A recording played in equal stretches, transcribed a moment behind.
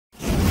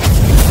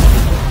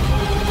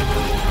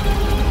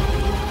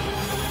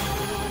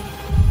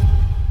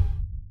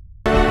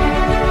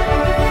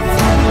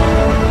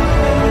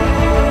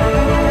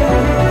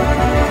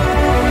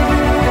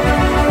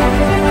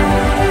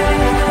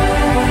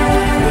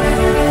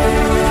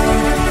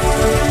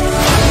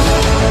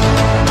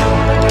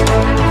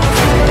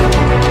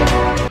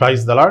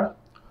Praise the lord.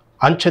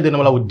 అంచె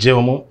దినముల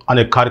ఉద్యమము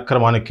అనే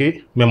కార్యక్రమానికి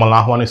మిమ్మల్ని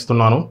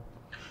ఆహ్వానిస్తున్నాను.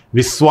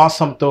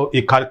 విశ్వాసంతో ఈ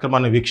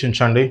కార్యక్రమాన్ని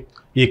వీక్షించండి.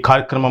 ఈ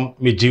కార్యక్రమం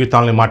మీ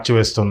జీవితాన్ని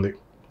మార్చివేస్తుంది.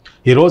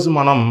 ఈరోజు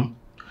మనం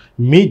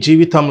మీ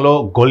జీవితంలో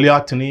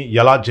గొల్యాతుని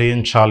ఎలా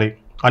జయించాలి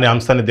అనే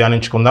అంశాన్ని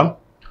ధ్యానించుకుందాం.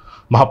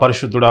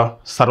 మహాపరిశుద్ధుడా,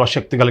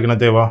 సర్వశక్తి కలిగిన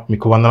దేవ,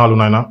 మీకు వందనాలు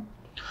నాయన.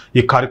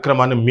 ఈ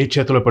కార్యక్రమాన్ని మీ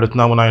చేతిలో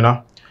పెడుతున్నాము నాయన.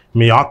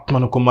 మీ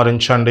ఆత్మను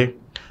కుమ్మరించండి.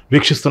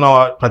 వీక్షిస్తున్న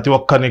ప్రతి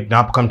ఒక్కరిని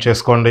జ్ఞాపకం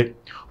చేసుకోండి.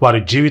 వారి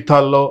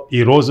జీవితాల్లో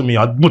ఈరోజు మీ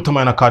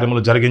అద్భుతమైన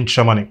కార్యములు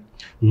జరిగించమని,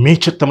 మీ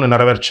చిత్తమును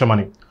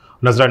నెరవేర్చమని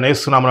నజరేయుడైన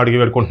యేసు నామమున అడిగి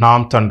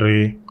వేడుకుంటున్నాం తండ్రి,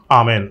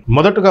 ఆమేన్.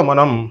 మొదటగా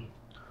మనం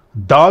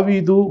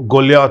దావీదు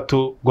గొల్యాతు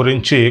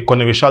గురించి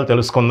కొన్ని విషయాలు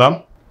తెలుసుకుందాం.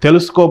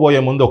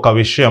 తెలుసుకోబోయే ముందు ఒక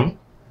విషయం,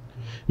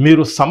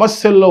 మీరు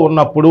సమస్యల్లో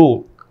ఉన్నప్పుడు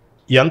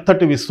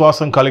ఎంతటి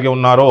విశ్వాసం కలిగి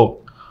ఉన్నారో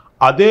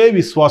అదే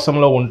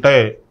విశ్వాసంలో ఉంటే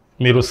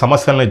మీరు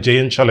సమస్యల్ని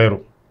జయించలేరు.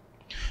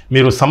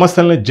 మీరు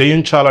సమస్యల్ని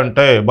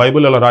జయించాలంటే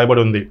బైబిల్ ఇలా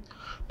రాయబడి ఉంది,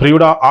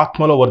 ప్రియుడా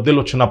ఆత్మలో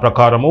వర్ధిల్లుచున్న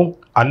ప్రకారము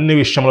అన్ని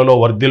విషయములలో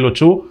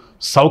వర్ధిల్లుచు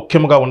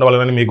సౌఖ్యముగా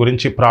ఉండవాలని మీ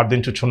గురించి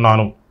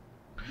ప్రార్థించుచున్నాను.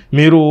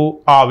 మీరు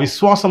ఆ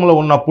విశ్వాసంలో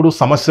ఉన్నప్పుడు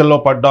సమస్యల్లో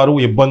పడ్డారు,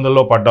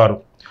 ఇబ్బందుల్లో పడ్డారు.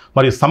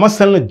 మరి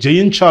సమస్యల్ని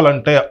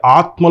జయించాలంటే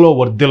ఆత్మలో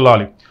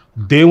వర్ధిల్లాలి,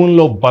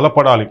 దేవునిలో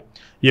బలపడాలి.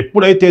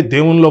 ఎప్పుడైతే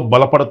దేవునిలో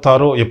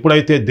బలపడతారో,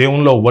 ఎప్పుడైతే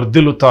దేవునిలో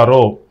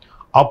వర్ధిల్లుతారో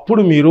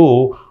అప్పుడు మీరు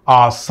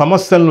ఆ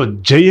సమస్యలను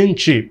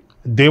జయించి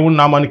దేవుని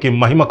నామానికి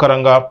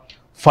మహిమకరంగా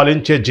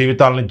ఫలించే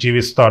జీవితాలను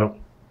జీవిస్తారు.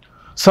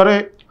 సరే,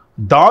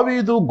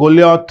 దావీదు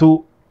గొల్యాతు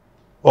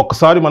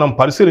ఒకసారి మనం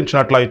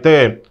పరిశీలించినట్లయితే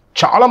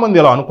చాలామంది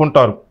ఇలా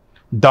అనుకుంటారు,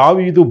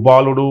 దావీదు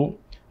బాలుడు,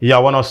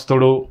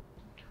 యవనస్తుడు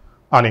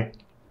అని.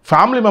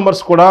 ఫ్యామిలీ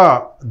మెంబర్స్ కూడా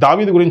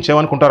దావీదు గురించి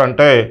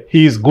ఏమనుకుంటారంటే,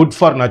 హీఈస్ గుడ్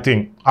ఫర్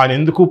నథింగ్, ఆయన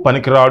ఎందుకు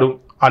పనికిరాడు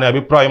అనే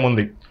అభిప్రాయం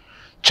ఉంది.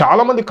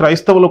 చాలామంది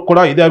క్రైస్తవులకు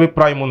కూడా ఇదే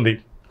అభిప్రాయం ఉంది.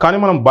 కానీ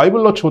మనం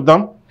బైబిల్లో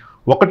చూద్దాం.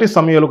 1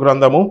 సమూయేలు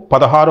గ్రంథము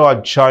 16వ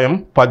అధ్యాయం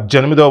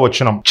 18వ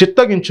వచనం,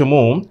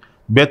 చిత్తగించుము,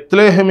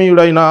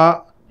 బెత్లెహేమీయుడైన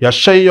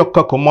యెషై యొక్క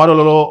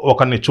కుమారులలో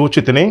ఒకరిని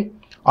చూచి తిని,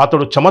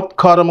 అతడు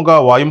చమత్కారముగా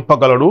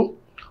వాయింపగలడు,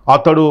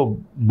 అతడు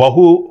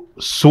బహు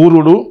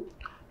శూరుడు,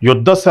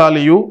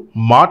 యుద్ధశాలియు,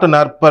 మాట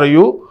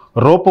నేర్పరియు,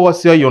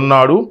 రూపవశి అయి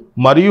ఉన్నాడు,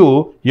 మరియు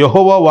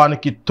యెహోవా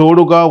వానికి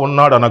తోడుగా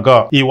ఉన్నాడనగా.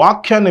 ఈ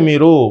వాక్యాన్ని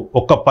మీరు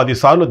ఒక 10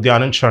 సార్లు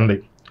ధ్యానించండి.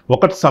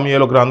 1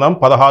 సమూయేలు గ్రంథం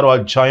 16వ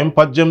అధ్యాయం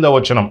 18వ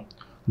వచనం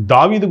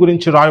దావీదు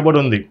గురించి రాయబడి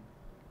ఉంది.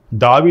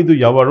 దావీదు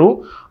ఎవరు,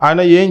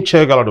 ఆయన ఏం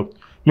చేయగలడు?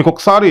 మీకు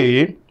ఒకసారి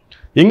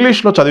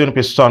ఇంగ్లీష్లో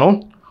చదివినిపిస్తాను.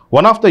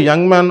 One of the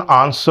young men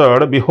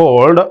answered,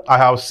 behold, I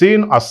have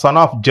seen a son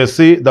of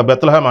Jessie the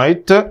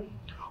బెత్లెహేమైట్,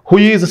 who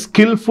is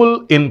skilful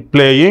in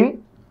playing,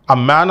 a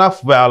man of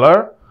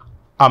valour,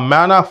 a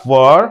man of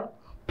war,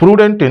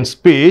 prudent in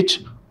speech,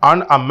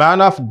 and a man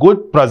of good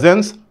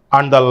presence,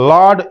 and the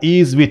Lord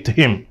is with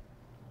him.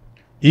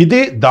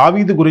 ఇది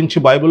దావీదు గురించి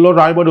బైబిల్లో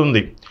రాయబడి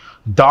ఉంది.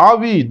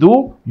 దావీదు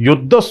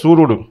యుద్ధ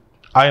సూర్యుడు,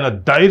 ఆయన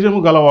ధైర్యము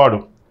గలవాడు.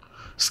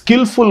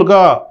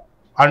 స్కిల్ఫుల్గా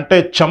అంటే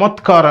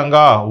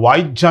చమత్కారంగా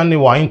వాయిద్యాన్ని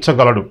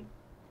వాయించగలడు.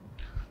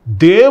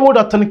 దేవుడు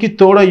అతనికి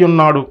తోడై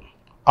ఉన్నాడు.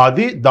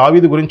 అది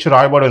దావీదు గురించి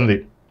రాయబడింది.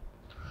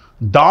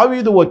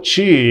 దావీదు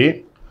వచ్చి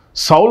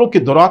సౌలుకి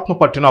దురాత్మ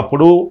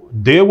పట్టినప్పుడు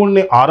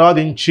దేవుణ్ణి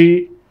ఆరాధించి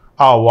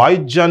ఆ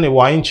వాయిద్యాన్ని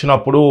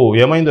వాయించినప్పుడు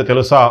ఏమైందో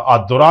తెలుసా? ఆ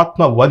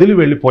దురాత్మ వదిలి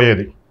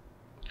వెళ్ళిపోయేది.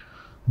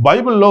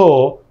 బైబిల్లో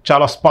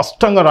చాలా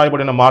స్పష్టంగా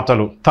రాయబడిన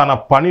మాటలు, తన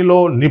పనిలో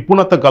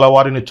నిపుణత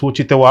గలవారిని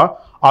చూచితేవా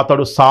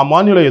అతడు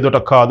సామాన్యుల ఎదుట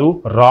కాదు,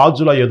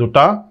 రాజుల ఎదుట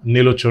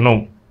నిలుచును.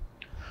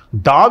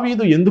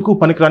 దావీదు ఎందుకు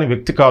పనికిరాని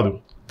వ్యక్తి కాదు,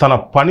 తన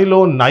పనిలో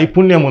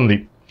నైపుణ్యం ఉంది.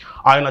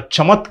 ఆయన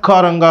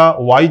చమత్కారంగా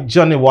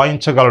వాయిద్యాన్ని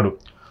వాయించగలడు.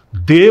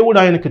 దేవుడు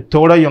ఆయనకి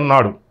తోడై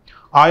ఉన్నాడు.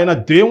 ఆయన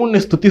దేవుణ్ణి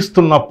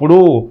స్తుతిస్తున్నప్పుడు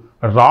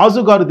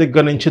రాజుగారి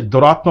దగ్గర నుంచి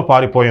దురాత్మ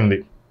పారిపోయింది.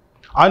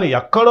 ఆయన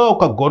ఎక్కడో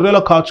ఒక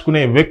గొర్రెలు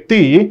కాచుకునే వ్యక్తి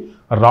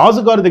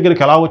రాజుగారి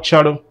దగ్గరికి ఎలా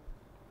వచ్చాడు?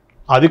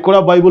 అది కూడా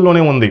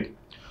బైబిల్లోనే ఉంది.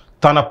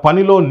 తన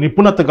పనిలో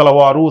నిపుణత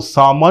గలవారు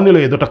సామాన్యుల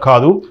ఎదుట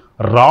కాదు,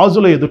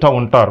 రాజుల ఎదుట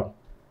ఉంటారు.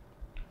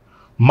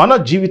 మన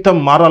జీవితం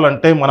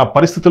మారాలంటే, మన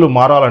పరిస్థితులు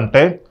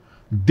మారాలంటే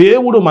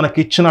దేవుడు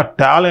మనకిచ్చిన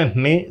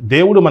టాలెంట్ని,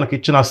 దేవుడు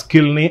మనకిచ్చిన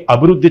స్కిల్ని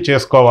అభివృద్ధి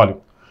చేసుకోవాలి.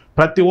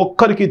 ప్రతి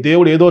ఒక్కరికి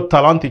దేవుడు ఏదో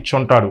తలాంత్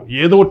ఇచ్చుంటాడు,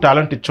 ఏదో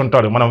టాలెంట్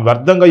ఇచ్చుంటాడు. మనం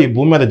వ్యర్థంగా ఈ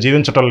భూమి మీద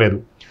జీవించటం లేదు.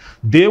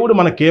 దేవుడు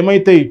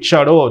మనకేమైతే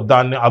ఇచ్చాడో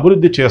దాన్ని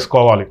అభివృద్ధి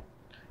చేసుకోవాలి.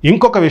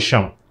 ఇంకొక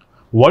విషయం,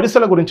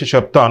 ఒడిసెల గురించి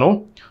చెప్తాను.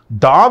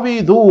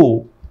 దావీదు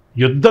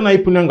యుద్ధ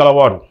నైపుణ్యం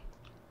గలవాడు.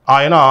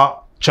 ఆయన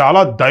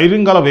చాలా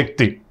ధైర్యం గల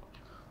వ్యక్తి.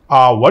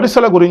 ఆ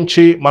ఒడిసెల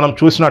గురించి మనం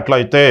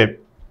చూసినట్లయితే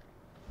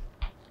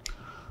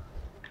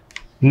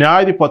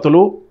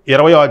న్యాయాధిపతులు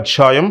 20వ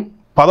అధ్యాయం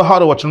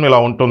 16వ వచనం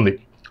ఇలా ఉంటుంది,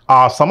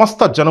 ఆ సమస్త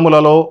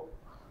జనములలో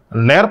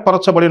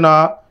నేర్పరచబడిన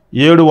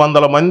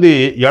 700 మంది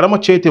ఎడమ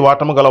చేతి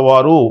వాటము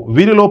గలవారు,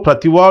 వీరిలో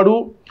ప్రతివాడు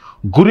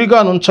గురిగా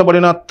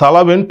నుంచబడిన తల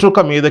వెంట్రుక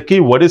మీదకి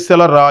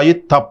ఒడిసెల రాయి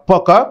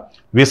తప్పక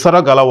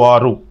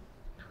విసరగలవారు.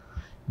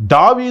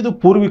 దావీదు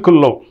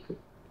పూర్వీకుల్లో,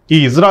 ఈ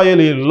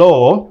ఇజ్రాయేలీల్లో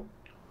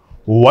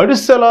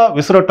ఒడిసెల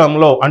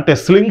విసరటంలో అంటే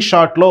స్లింగ్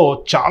షాట్లో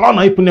చాలా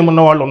నైపుణ్యం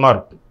ఉన్న వాళ్ళు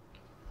ఉన్నారు.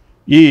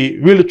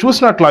 వీళ్ళు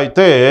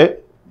చూసినట్లయితే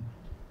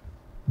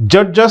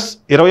జడ్జెస్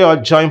 20వ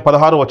అధ్యాయం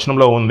 16వ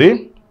వచనంలో ఉంది.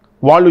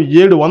 వాళ్ళు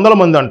 700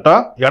 మంది అంట,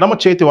 ఎడమ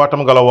చేతి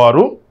వాటం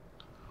గలవారు,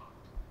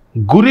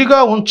 గురిగా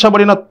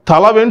ఉంచబడిన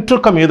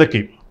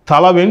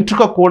తల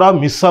వెంట్రుక కూడా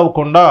మిస్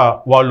అవ్వకుండా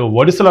వాళ్ళు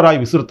ఒడిసెల రాయి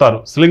విసురుతారు,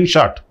 స్లింగ్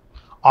షాట్.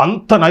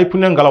 అంత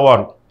నైపుణ్యం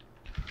గలవారు.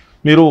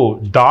 మీరు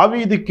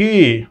దావీదుకి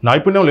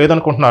నైపుణ్యం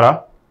లేదనుకుంటున్నారా?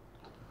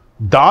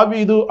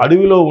 దావీదు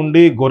అడవిలో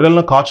ఉండి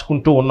గొర్రెలను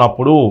కాచుకుంటూ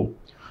ఉన్నప్పుడు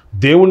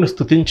దేవుణ్ణి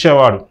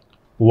స్తుతించేవాడు,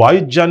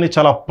 వాయిద్యాన్ని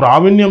చాలా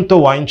ప్రావీణ్యంతో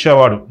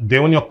వాయించేవాడు,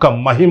 దేవుని యొక్క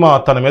మహిమ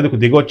తన మీదకు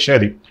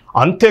దిగొచ్చేది.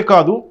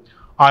 అంతేకాదు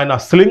ఆయన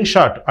స్లింగ్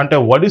షాట్ అంటే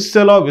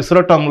ఒడిస్సెలో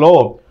విసరటంలో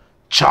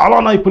చాలా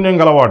నైపుణ్యం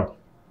గలవాడు,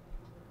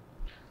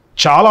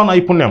 చాలా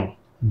నైపుణ్యం.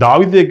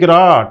 దావీదు దగ్గర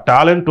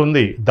టాలెంట్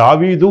ఉంది,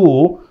 దావీదు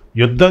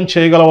యుద్ధం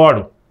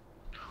చేయగలవాడు.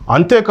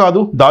 అంతేకాదు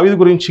దావీదు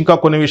గురించి ఇంకా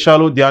కొన్ని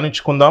విషయాలు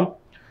ధ్యానించుకుందాం.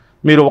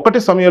 మీరు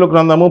 1 సమూయేలు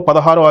గ్రంథము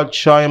 16వ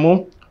అధ్యాయము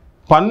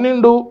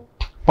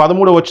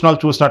 12-13 వచనాలు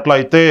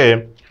చూసినట్లయితే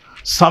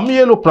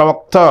సమూయేలు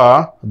ప్రవక్త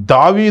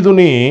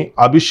దావీదుని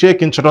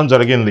అభిషేకించడం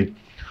జరిగింది.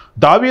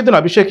 దావీదుని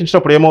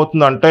అభిషేకించినప్పుడు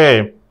ఏమవుతుందంటే,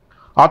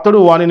 అతడు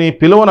వానిని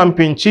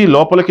పిలువనంపించి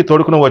లోపలికి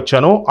తోడుకుని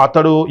వచ్చాను.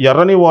 అతడు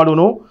ఎర్రని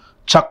వాడును,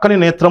 చక్కని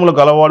నేత్రములు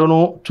గలవాడును,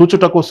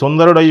 చూచుటకు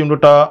సుందరుడై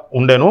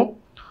ఉండెను.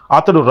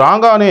 అతడు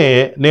రాగానే,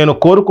 నేను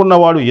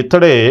కోరుకున్నవాడు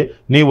ఇతడే,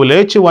 నీవు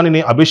లేచి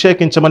వానిని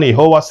అభిషేకించమని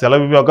యెహోవా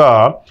సెలవివ్వగా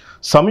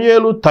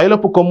సమూయేలు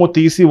తైలపు కొమ్ము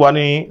తీసి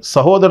వాని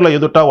సహోదరుల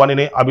ఎదుట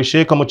వానిని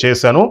అభిషేకము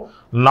చేశాను.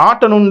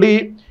 నాట నుండి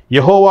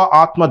యెహోవా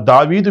ఆత్మ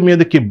దావీదు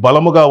మీదకి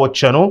బలముగా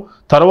వచ్చాను.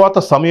 తర్వాత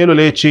సమూయేలు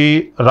లేచి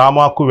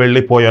రామాకు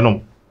వెళ్ళిపోయాను.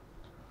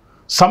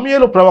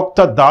 సమూయేలు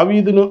ప్రవక్త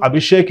దావీదును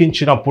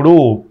అభిషేకించినప్పుడు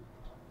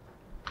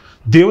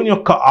దేవుని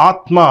యొక్క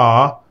ఆత్మ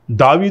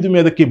దావీదు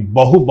మీదకి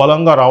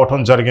బహుబలంగా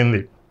రావటం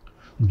జరిగింది.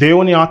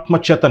 దేవుని ఆత్మ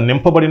చేత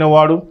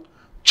నింపబడినవాడు,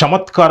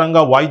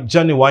 చమత్కారంగా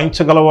వాయిద్యాన్ని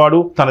వాయించగలవాడు.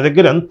 తన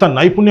దగ్గర ఎంత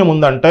నైపుణ్యం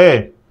ఉందంటే,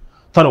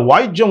 తను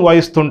వాయిద్యం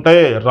వాయిస్తుంటే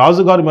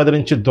రాజుగారి మీద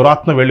నుంచి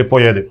దురాత్మ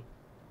వెళ్ళిపోయేది.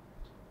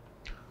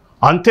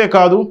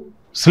 అంతేకాదు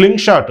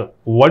స్లింగ్ షాట్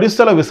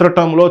ఒడిసెల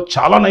విసరటంలో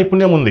చాలా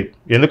నైపుణ్యం ఉంది.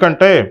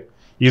 ఎందుకంటే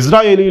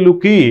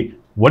ఇజ్రాయేలీలకి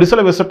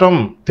ఒడిసెల విసరటం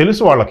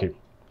తెలుసు వాళ్ళకి.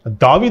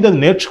 దావీదు అది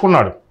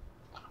నేర్చుకున్నాడు.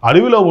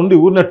 అడవిలో ఉండి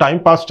ఊరినే టైం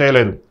పాస్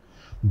చేయలేదు.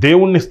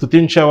 దేవుణ్ణి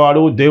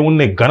స్తుతించేవాడు,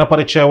 దేవుణ్ణి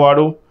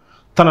గణపరిచేవాడు,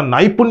 తన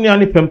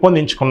నైపుణ్యాన్ని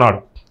పెంపొందించుకున్నాడు.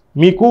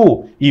 మీకు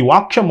ఈ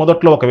వాక్యం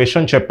మొదట్లో ఒక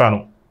విషయం చెప్పాను.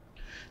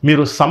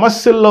 మీరు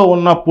సమస్యల్లో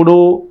ఉన్నప్పుడు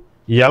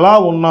ఎలా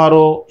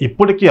ఉన్నారో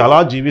ఇప్పటికీ అలా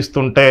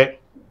జీవిస్తుంటే,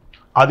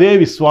 అదే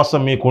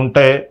విశ్వాసం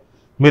మీకుంటే,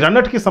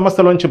 మీరన్నిటికీ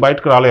సమస్యల నుంచి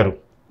బయటకు రాలేరు.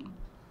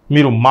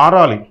 మీరు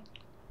మారాలి,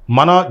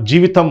 మన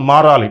జీవితం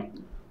మారాలి,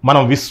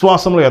 మనం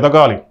విశ్వాసంలో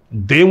ఎదగాలి,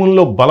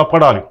 దేవునిలో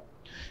బలపడాలి.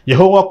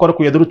 యెహోవా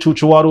కొరకు ఎదురు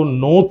చూచువారు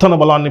నూతన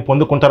బలాన్ని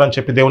పొందుకుంటారని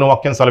చెప్పి దేవుని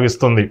వాక్యం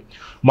సెలవిస్తుంది.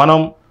 మనం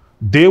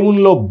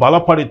దేవునిలో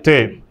బలపడితే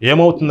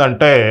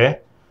ఏమవుతుందంటే,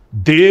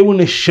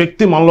 దేవుని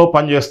శక్తి మనలో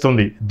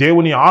పనిచేస్తుంది,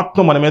 దేవుని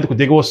ఆత్మ మన మీదకు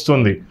దిగి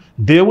వస్తుంది,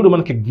 దేవుడు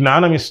మనకి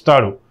జ్ఞానం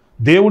ఇస్తాడు.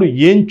 దేవుడు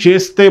ఏం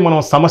చేస్తే మనం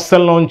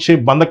సమస్యల నుంచి,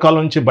 బంధకాల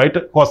నుంచి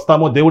బయటకు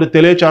వస్తామో దేవుడు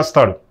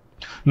తెలియచేస్తాడు.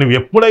 నువ్వు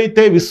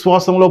ఎప్పుడైతే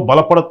విశ్వాసంలో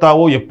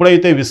బలపడతావో,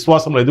 ఎప్పుడైతే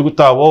విశ్వాసంలో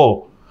ఎదుగుతావో,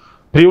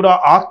 ప్రియుడా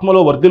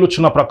ఆత్మలో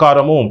వర్ధిల్లుచున్న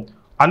ప్రకారము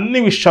అన్ని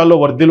విషయాల్లో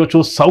వర్ధిల్లుచు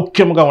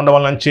సౌఖ్యముగా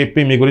ఉండవాలని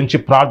చెప్పి మీ గురించి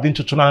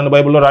ప్రార్థించుచున్నానని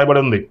బైబిల్లో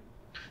రాయబడి ఉంది.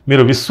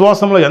 మీరు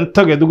విశ్వాసంలో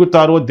ఎంతగా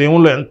ఎదుగుతారో,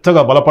 దేవునిలో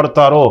ఎంతగా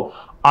బలపడతారో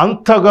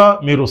అంతగా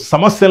మీరు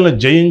సమస్యలను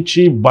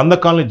జయించి,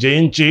 బంధకాలను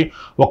జయించి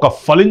ఒక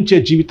ఫలించే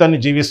జీవితాన్ని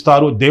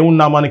జీవిస్తారు, దేవుని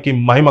నామానికి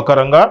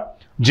మహిమకరంగా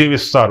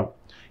జీవిస్తారు.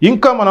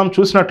 ఇంకా మనం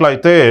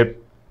చూసినట్లయితే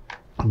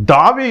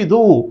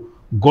దావీదు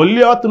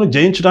గొల్యాతును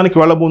జయించడానికి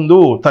వెళ్ళముందు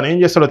తను ఏం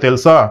చేస్తాడో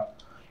తెలుసా?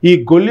 ఈ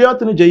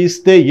గొల్యాతును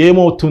జయిస్తే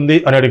ఏమవుతుంది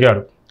అని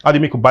అడిగాడు. అది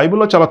మీకు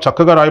బైబిల్లో చాలా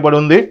చక్కగా రాయబడి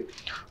ఉంది.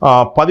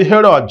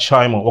 17వ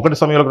అధ్యాయము 1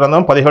 సమూయేలు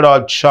గ్రంథం 17వ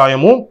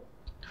అధ్యాయము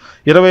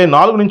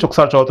 24 నుంచి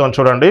ఒకసారి చదువుతాను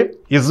చూడండి.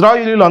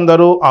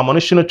 ఇజ్రాయేలీలందరూ ఆ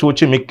మనుష్యుని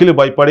చూచి మిక్కిలి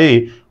భయపడి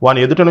వాని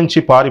ఎదుట నుంచి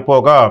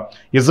పారిపోగా,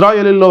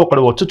 ఇజ్రాయేలీల్లో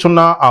ఒకడు వచ్చుచున్న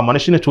ఆ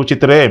మనిషిని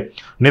చూచితిరే,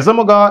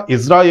 నిజముగా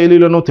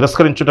ఇజ్రాయేలీలను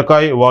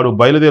తిరస్కరించుటకై వాడు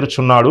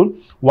బయలుదేరుచున్నాడు.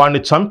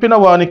 వాణ్ణి చంపిన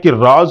వానికి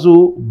రాజు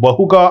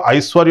బహుగా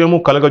ఐశ్వర్యము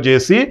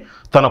కలుగజేసి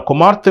తన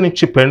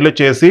కుమార్తెనిచ్చి పెండ్లి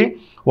చేసి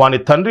వాని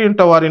తండ్రి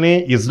ఇంట వారిని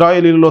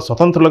ఇజ్రాయేలీలలో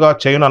స్వతంత్రులుగా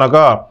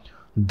చేయుననగా,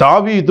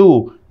 దావీదు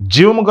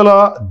జీవము గల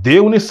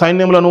దేవుని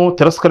సైన్యములను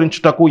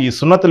తిరస్కరించుటకు ఈ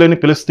సున్నతి లేని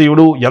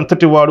ఫిలిష్తీయుడు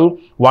ఎంతటివాడు,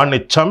 వాణ్ణి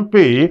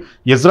చంపి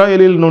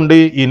ఇజ్రాయేలీల నుండి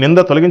ఈ నింద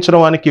తొలగించిన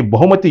వానికి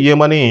బహుమతి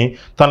ఏమని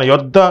తన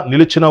యొద్ద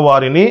నిలిచిన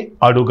వారిని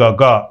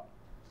అడుగగా.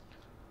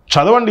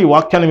 చదవండి ఈ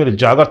వాక్యాన్ని మీరు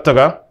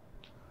జాగ్రత్తగా.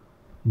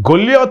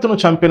 గొల్యాతును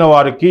చంపిన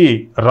వారికి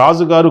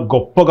రాజుగారు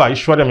గొప్పగా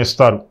ఐశ్వర్యం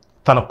ఇస్తారు,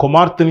 తన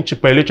కుమార్తెనిచ్చి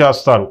పెళ్లి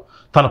చేస్తారు,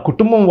 తన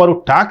కుటుంబం వారు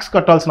ట్యాక్స్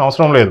కట్టాల్సిన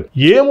అవసరం లేదు.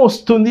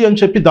 ఏమొస్తుంది అని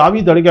చెప్పి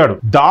దావీదు అడిగాడు.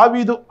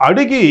 దావీదు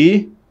అడిగి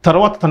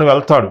తర్వాత తను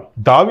వెళ్తాడు.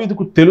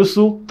 దావీదుకు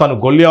తెలుసు తను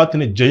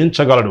గొల్యాతుని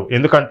జయించగలడు,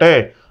 ఎందుకంటే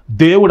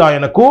దేవుడు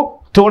ఆయనకు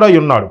తోడై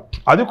ఉన్నాడు.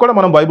 అది కూడా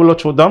మనం బైబిల్లో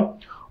చూద్దాం.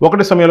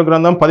 1 సమూయేలు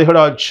గ్రంథం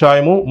 17వ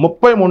అధ్యాయము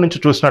 33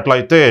 నుంచి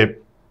చూసినట్లయితే,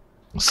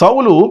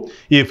 సౌలు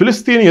ఈ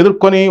ఫిలిష్తీని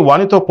ఎదుర్కొని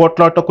వానితో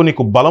పోట్లాటకు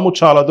నీకు బలము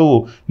చాలదు,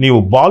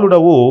 నీవు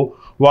బాలుడవు,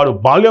 వాడు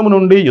బాల్యము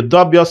నుండి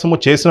యుద్ధాభ్యాసము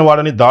చేసిన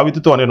వాడని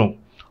దావీదుతో అనెను.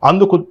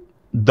 అందుకు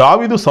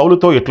దావీదు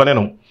సౌలుతో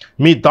ఇట్లనెను,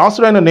 మీ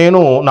దాసుడైన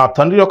నేను నా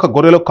తండ్రి యొక్క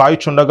గొర్రెలు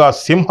కాయుచుండగా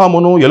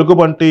సింహమును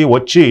ఎలుగుబంటి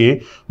వచ్చి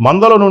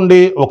మందల నుండి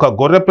ఒక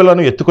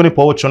గొర్రెపిల్లను ఎత్తుకుని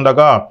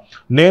పోవచ్చుండగా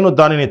నేను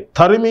దానిని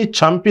తరిమి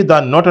చంపి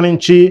దాని నోట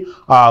నుంచి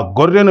ఆ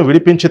గొర్రెను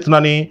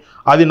విడిపించితునని,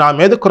 అది నా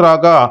మీదకు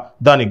రాగా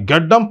దాని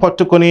గడ్డం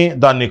పట్టుకుని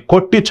దాన్ని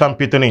కొట్టి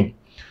చంపితిని.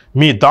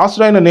 మీ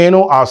దాసుడైన నేను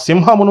ఆ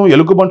సింహమును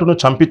ఎలుగుబంటును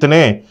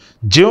చంపితేనే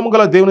జీవము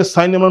గల దేవుని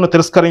సైన్యములను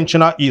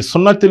తిరస్కరించిన ఈ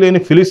సున్నతి లేని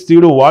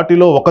ఫిలిస్తీయుడు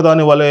వాటిలో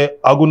ఒకదాని వలె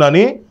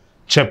అగునని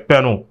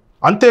చెప్పాను.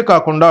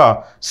 అంతేకాకుండా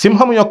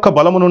సింహము యొక్క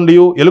బలము నుండి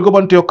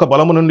ఎలుగుబంటి యొక్క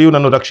బలము నుండి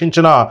నన్ను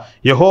రక్షించిన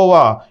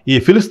యెహోవా ఈ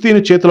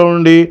ఫిలిస్తీని చేతుల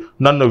నుండి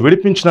నన్ను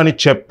విడిపించినని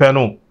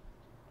చెప్పాను.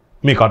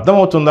 మీకు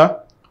అర్థమవుతుందా?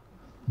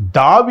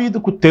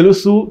 దావీదుకు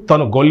తెలుసు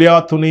తను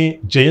గొల్యాతుని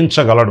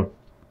జయించగలడు.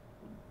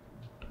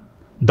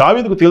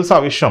 దావీదుకు తెలుసు ఆ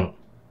విషయం.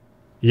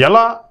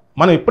 ఎలా?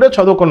 మనం ఇప్పుడే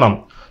చదువుకున్నాం.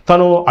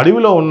 తను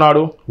అడవిలో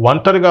ఉన్నాడు,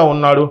 ఒంటరిగా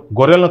ఉన్నాడు,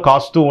 గొర్రెలను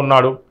కాస్తూ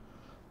ఉన్నాడు.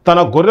 తన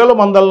గొర్రెల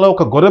మందల్లో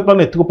ఒక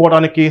గొర్రెపిల్లను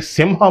ఎత్తుకుపోవడానికి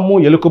సింహము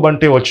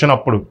ఎలుకబంటి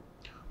వచ్చినప్పుడు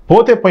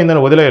పోతే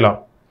పోయిందని వదిలేలా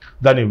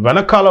దాని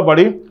వెనకాల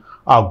పడి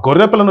ఆ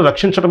గొర్రెపిల్లను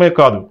రక్షించడమే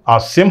కాదు, ఆ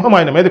సింహం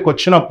ఆయన మీదకి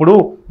వచ్చినప్పుడు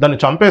దాన్ని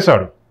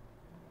చంపేశాడు.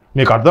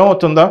 మీకు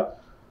అర్థమవుతుందా?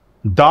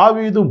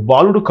 దావీదు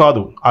బాలుడు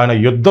కాదు, ఆయన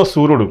యుద్ధ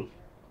సూర్యుడు,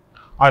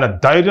 ఆయన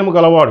ధైర్యం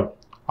గలవాడు,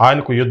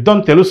 ఆయనకు యుద్ధం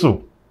తెలుసు.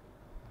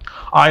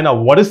 ఆయన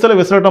వడిసెలు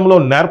విసరటంలో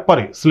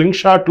నేర్పరి, స్లింగ్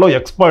షాట్లో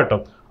ఎక్స్పర్ట్.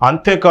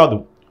 అంతేకాదు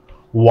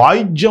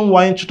వాయిద్యం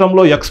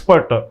వాయించటంలో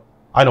ఎక్స్పర్ట్.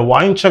 ఆయన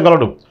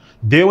వాయించగలడు.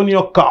 దేవుని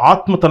యొక్క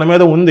ఆత్మ తన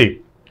మీద ఉంది.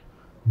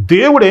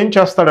 దేవుడు ఏం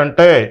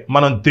చేస్తాడంటే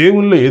మనం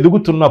దేవునిలో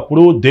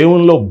ఎదుగుతున్నప్పుడు,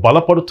 దేవునిలో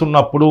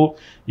బలపడుతున్నప్పుడు,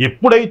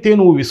 ఎప్పుడైతే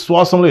నువ్వు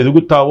విశ్వాసంలో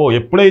ఎదుగుతావో,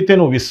 ఎప్పుడైతే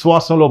నువ్వు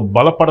విశ్వాసంలో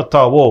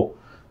బలపడతావో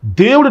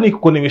దేవుడు నీకు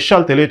కొన్ని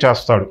విషయాలు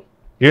తెలియచేస్తాడు.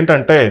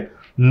 ఏంటంటే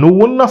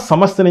నువ్వున్న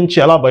సమస్య నుంచి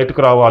ఎలా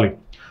బయటకు రావాలి,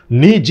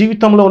 నీ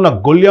జీవితంలో ఉన్న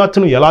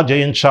గొల్యాతును ఎలా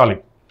జయించాలి.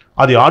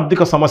 అది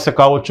ఆర్థిక సమస్య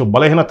కావచ్చు,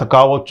 బలహీనత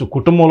కావచ్చు,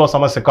 కుటుంబంలో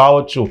సమస్య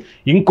కావచ్చు,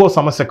 ఇంకో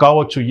సమస్య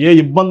కావచ్చు, ఏ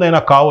ఇబ్బంది అయినా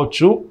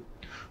కావచ్చు.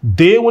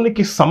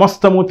 దేవునికి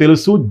సమస్తము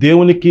తెలుసు.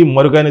 దేవునికి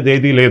మరుగైనది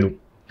ఏదీ లేదు.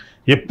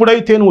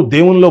 ఎప్పుడైతే నువ్వు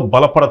దేవునిలో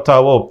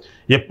బలపడతావో,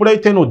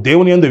 ఎప్పుడైతే నువ్వు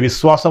దేవుని యందు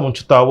విశ్వాసం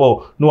ఉంచుతావో,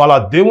 నువ్వు అలా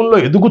దేవునిలో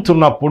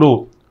ఎదుగుతున్నప్పుడు,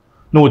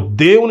 నువ్వు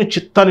దేవుని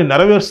చిత్తాన్ని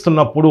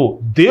నెరవేరుస్తున్నప్పుడు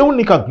దేవుడు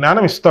నీకు ఆ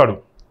జ్ఞానం ఇస్తాడు.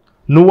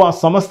 నువ్వు ఆ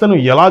సమస్యను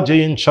ఎలా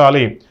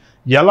జయించాలి,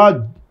 ఎలా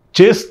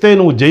చేస్తే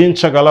నువ్వు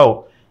జయించగలవు,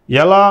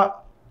 ఎలా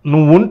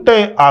నువ్వు ఉంటే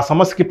ఆ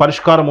సమస్యకి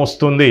పరిష్కారం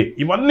వస్తుంది,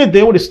 ఇవన్నీ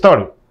దేవుడు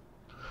ఇస్తాడు.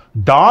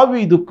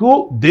 దావీదుకు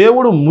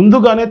దేవుడు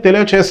ముందుగానే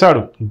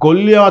తెలియచేశాడు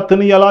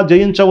గొల్యాతుని ఎలా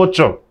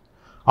జయించవచ్చో.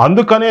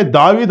 అందుకనే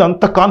దావీదు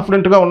అంత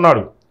కాన్ఫిడెంట్గా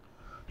ఉన్నాడు.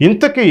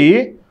 ఇంతకీ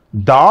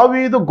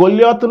దావీదు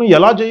గొల్యాతును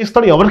ఎలా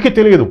జయిస్తాడో ఎవరికీ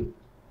తెలియదు.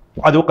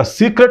 అది ఒక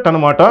సీక్రెట్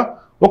అన్నమాట.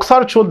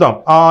 ఒకసారి చూద్దాం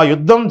ఆ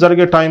యుద్ధం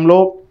జరిగే టైంలో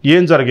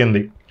ఏం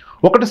జరిగింది.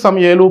 1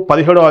 సమూయేలు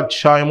 17వ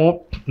అధ్యాయము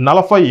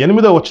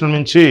 48వ వచనం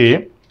నుంచి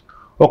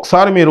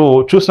ఒకసారి మీరు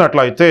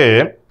చూసినట్లయితే,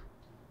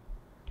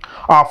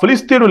 ఆ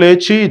ఫిలిస్తీయుడు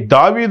లేచి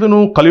దావీదును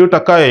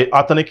కలియుటకై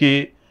అతనికి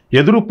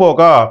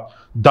ఎదురుపోగా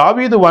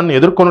దావీదు వాణ్ణి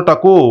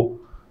ఎదుర్కొనుటకు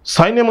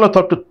సైన్యముల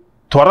తట్టు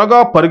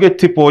త్వరగా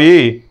పరిగెత్తిపోయి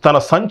తన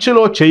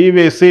సంచిలో చెయ్యి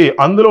వేసి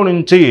అందులో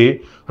నుంచి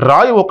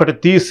రాయి ఒకటి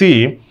తీసి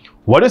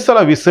వడిసెల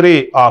విసిరి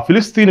ఆ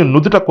ఫిలిస్తీని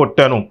నుదుట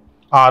కొట్టాను.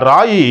 ఆ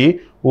రాయి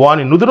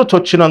వాని నుదురు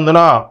చొచ్చినందున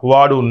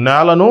వాడు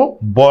నేలను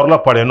బోర్ల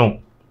పడెను.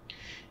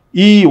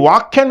 ఈ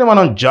వాక్యాన్ని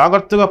మనం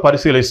జాగ్రత్తగా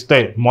పరిశీలిస్తే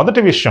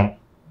మొదటి విషయం,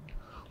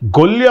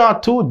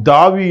 గొల్యాతు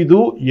దావీదు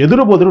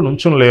ఎదురు బొదురు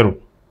నుంచునలేరు.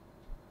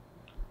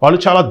 వాళ్ళు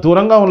చాలా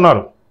దూరంగా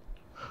ఉన్నారు.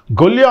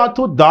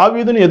 గొల్యాతు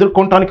దావీదుని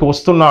ఎదుర్కొనటానికి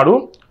వస్తున్నాడు.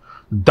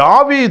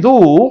 దావీదు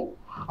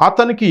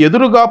అతనికి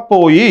ఎదురుగా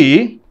పోయి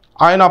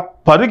ఆయన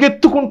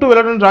పరిగెత్తుకుంటూ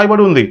వెళ్ళడం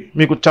రాయబడి ఉంది.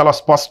 మీకు చాలా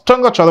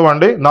స్పష్టంగా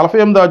చదవండి.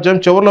 48వ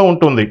అధ్యాయం చివరిలో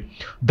ఉంటుంది,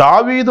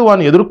 దావీదు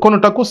వాని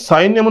ఎదుర్కొనుటకు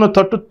సైన్యమును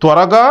తట్టు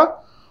త్వరగా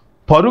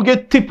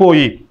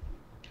పరుగెత్తిపోయి.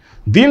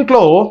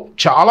 దీంట్లో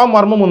చాలా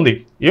మర్మం ఉంది.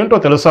 ఏంటో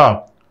తెలుసా?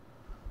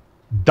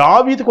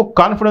 దావీదుకు ఒక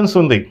కాన్ఫిడెన్స్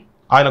ఉంది,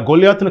 ఆయన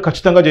గొల్యాతును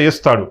ఖచ్చితంగా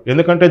జయిస్తాడు.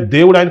 ఎందుకంటే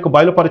దేవుడు ఆయనకు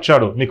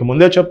బయలుపరిచాడు. మీకు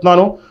ముందే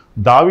చెప్తున్నాను,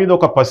 దావీదు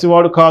ఒక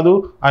పసివాడు కాదు,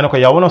 ఆయన ఒక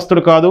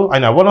యవనస్తుడు కాదు.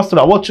 ఆయన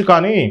యవనస్తుడు అవ్వచ్చు,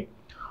 కానీ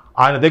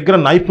ఆయన దగ్గర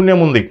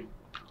నైపుణ్యం ఉంది.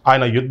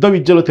 ఆయన యుద్ధ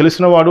విద్యలో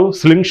తెలిసినవాడు,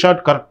 స్లింగ్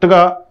షాట్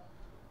కరెక్ట్గా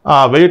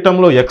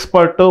వేయటంలో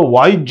ఎక్స్పర్ట్,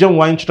 వాయిద్యం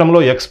వాయించడంలో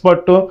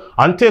ఎక్స్పర్ట్.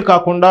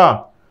 అంతేకాకుండా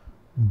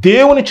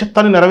దేవుని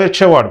చిత్తాన్ని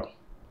నెరవేర్చేవాడు.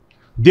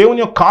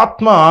 దేవుని యొక్క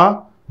ఆత్మ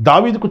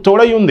దావీదుకు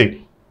తోడై ఉంది.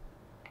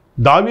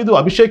 దావీదు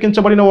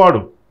అభిషేకించబడిన వాడు.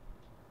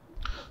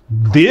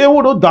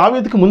 దేవుడు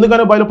దావీదుకి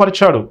ముందుగానే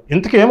బయలుపరిచాడు.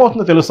 ఇంతకీ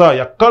ఏమవుతుందో తెలుసా?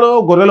 ఎక్కడో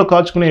గొర్రెలు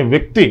కాచుకునే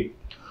వ్యక్తి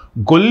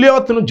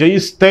గొల్యాతును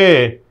జయిస్తే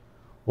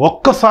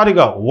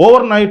ఒక్కసారిగా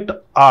ఓవర్ నైట్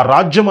ఆ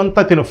రాజ్యం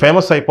అంతా తిను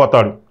ఫేమస్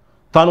అయిపోతాడు.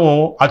 తను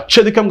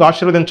అత్యధికంగా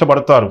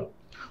ఆశీర్వదించబడతారు.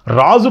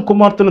 రాజు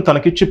కుమార్తెను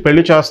తనకిచ్చి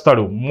పెళ్లి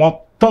చేస్తాడు.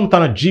 మొత్తం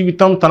తన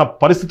జీవితం, తన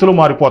పరిస్థితులు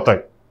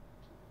మారిపోతాయి.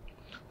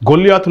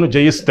 గొల్యాతును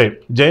జయిస్తే,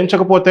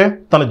 జయించకపోతే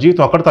తన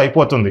జీవితం అక్కడితో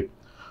అయిపోతుంది.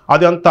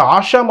 అది అంత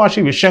ఆషామాషి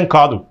విషయం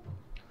కాదు.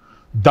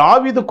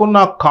 దావీదుకున్న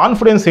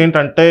కాన్ఫిడెన్స్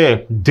ఏంటంటే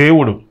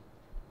దేవుడు.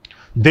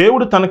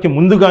 దేవుడు తనకి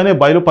ముందుగానే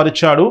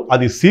బయలుపరిచాడు.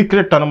 అది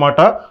సీక్రెట్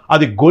అన్నమాట.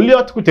 అది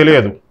గొల్యాతుకు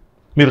తెలియదు.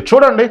 మీరు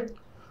చూడండి,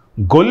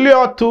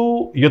 గొల్యాతు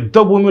యుద్ధ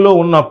భూమిలో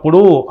ఉన్నప్పుడు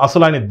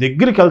అసలు ఆయన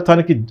దగ్గరికి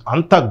వెళ్తానికి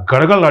అంత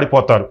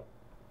గడగడలాడిపోతారు.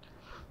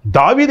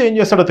 దావీదు ఏం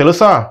చేశాడో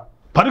తెలుసా?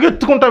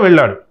 పరిగెత్తుకుంటూ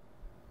వెళ్ళాడు.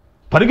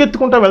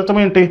 పరిగెత్తుకుంటూ వెళ్తాం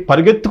ఏంటి?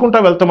 పరిగెత్తుకుంటూ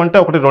వెళ్తామంటే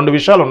ఒకటి రెండు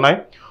విషయాలు ఉన్నాయి.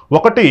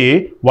 ఒకటి,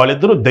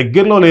 వాళ్ళిద్దరూ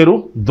దగ్గరలో లేరు,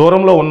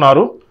 దూరంలో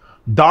ఉన్నారు.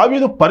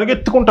 దావీదు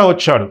పరిగెత్తుకుంటూ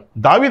వచ్చాడు.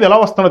 దావీదు ఎలా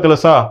వస్తున్నాడో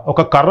తెలుసా?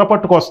 ఒక కర్ర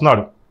పట్టుకు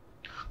వస్తున్నాడు.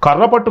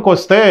 కర్ర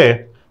పట్టుకొస్తే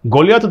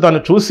గొల్యాతు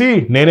దాన్ని చూసి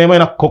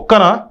నేనేమైనా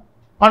కుక్కనా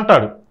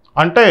అంటాడు.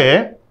 అంటే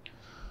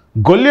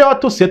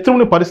గొల్యాతు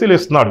శత్రువుని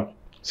పరిశీలిస్తున్నాడు.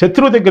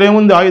 శత్రువు దగ్గర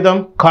ఏముంది?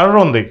 ఆయుధం, కర్ర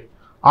ఉంది.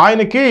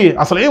 ఆయనకి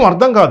అసలు ఏం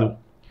అర్థం కాదు.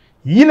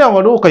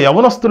 ఈయనెవడు? ఒక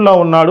యవనస్తుల్లా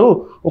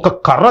ఉన్నాడు, ఒక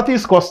కర్ర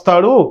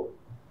తీసుకొస్తాడు,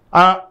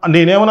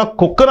 నేనేమన్నా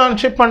కుక్కనా అని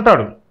చెప్పి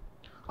అంటాడు.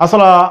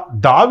 అసలు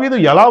దావీదు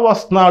ఎలా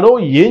వస్తున్నాడో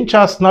ఏం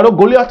చేస్తున్నాడో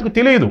గొల్యాతుకు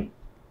తెలియదు.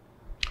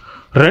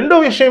 రెండో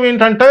విషయం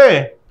ఏంటంటే,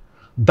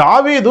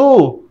 దావీదు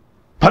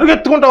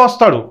పరిగెత్తుకుంటూ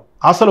వస్తాడు.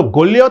 అసలు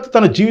గొల్యాతు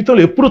తన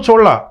జీవితంలో ఎప్పుడు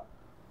చూడలా.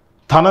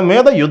 తన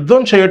మీద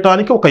యుద్ధం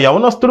చేయటానికి ఒక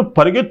యవనస్తుడు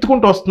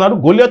పరిగెత్తుకుంటూ వస్తున్నాడు.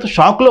 గొల్యాతు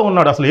షాక్లో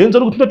ఉన్నాడు. అసలు ఏం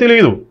జరుగుతుందో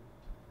తెలియదు.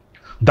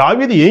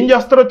 దావీదు ఏం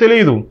చేస్తారో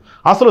తెలియదు.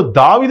 అసలు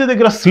దావీదు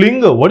దగ్గర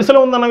స్లింగ్ ఒడిసెలో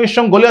ఉందన్న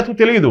విషయం గొల్యాతుకు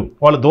తెలియదు.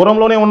 వాళ్ళు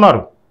దూరంలోనే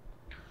ఉన్నారు.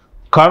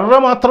 కర్ర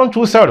మాత్రం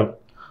చూశాడు.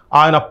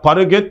 ఆయన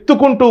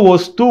పరిగెత్తుకుంటూ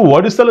వస్తూ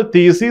ఒడిసెలు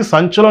తీసి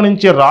సంచుల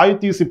నుంచి రాయి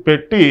తీసి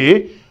పెట్టి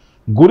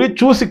గురి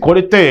చూసి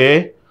కొడితే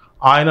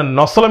ఆయన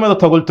నొసల మీద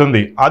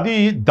తగులుతుంది. అది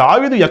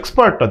దావీదు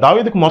ఎక్స్పర్ట్.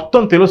 దావీదుకు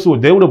మొత్తం తెలుసు.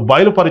 దేవుడు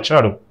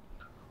బయలుపరిచాడు.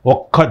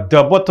 ఒక్క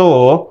దెబ్బతో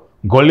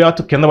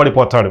గొల్యాతు కింద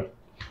పడిపోతాడు.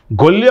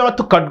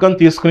 గొల్యాతు ఖడ్గం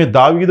తీసుకుని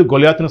దావీదు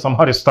గొల్యాతును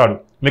సంహరిస్తాడు.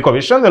 మీకు ఒక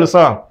విషయం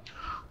తెలుసా?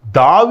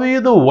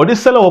 దావీదు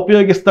ఒడిసెల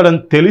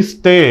ఉపయోగిస్తాడని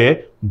తెలిస్తే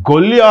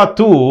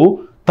గొల్యాతు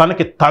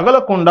తనకి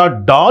తగలకుండా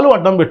డాలు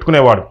అడ్డం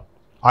పెట్టుకునేవాడు.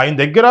 ఆయన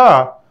దగ్గర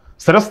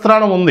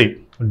శిరస్త్రాణం ఉంది,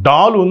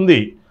 డాలు ఉంది,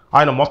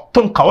 ఆయన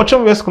మొత్తం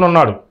కవచం వేసుకుని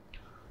ఉన్నాడు.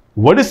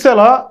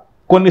 ఒడిసెల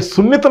కొన్ని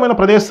సున్నితమైన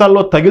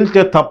ప్రదేశాల్లో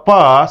తగిలితే తప్ప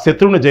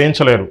శత్రువుని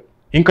జయించలేరు.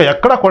 ఇంకా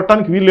ఎక్కడా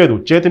కొట్టడానికి వీల్లేదు.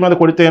 చేతి మీద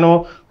కొడితేనో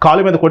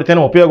కాలు మీద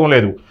కొడితేనో ఉపయోగం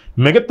లేదు.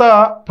 మిగతా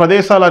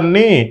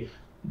ప్రదేశాలన్నీ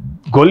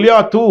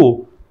గొల్యాతు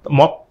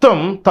మొత్తం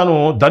తను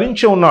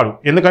ధరించి ఉన్నాడు.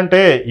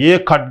 ఎందుకంటే ఏ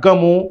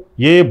ఖడ్గము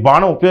ఏ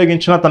బాణం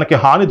ఉపయోగించినా తనకి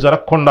హాని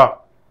జరగకుండా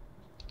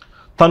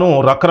తను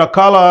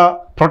రకరకాల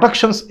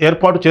ప్రొటెక్షన్స్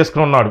ఏర్పాటు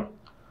చేసుకుని ఉన్నాడు.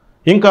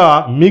 ఇంకా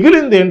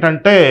మిగిలింది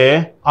ఏంటంటే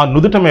ఆ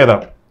నుదుట మీద.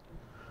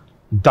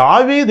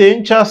 దావీదు ఏం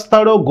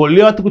చేస్తాడో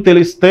గొల్యాతుకు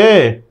తెలిస్తే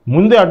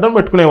ముందే అడ్డం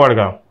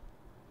పెట్టుకునేవాడుగా.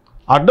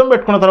 అడ్డం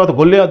పెట్టుకున్న తర్వాత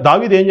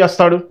దావీదు ఏం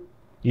చేస్తాడు?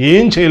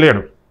 ఏం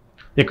చేయలేడు.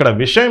 ఇక్కడ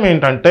విషయం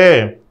ఏంటంటే,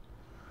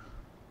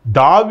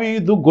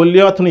 దావీదు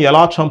గొల్యాతును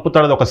ఎలా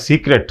చంపుతాడో ఒక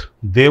సీక్రెట్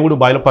దేవుడు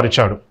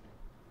బయలుపరిచాడు.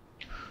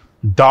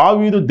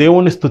 దావీదు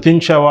దేవుణ్ణి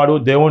స్తుతించేవాడు,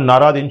 దేవుణ్ణి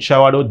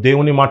ఆరాధించేవాడు,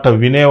 దేవుని మాట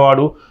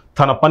వినేవాడు,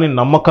 తన పని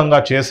నమ్మకంగా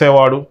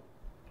చేసేవాడు,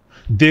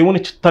 దేవుని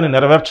చిత్తాన్ని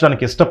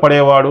నెరవేర్చడానికి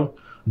ఇష్టపడేవాడు.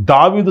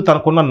 దావీదు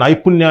తనకున్న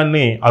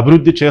నైపుణ్యాన్ని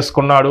అభివృద్ధి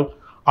చేసుకున్నాడు.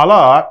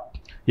 అలా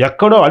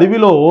ఎక్కడో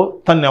అడవిలో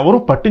తన్నెవరూ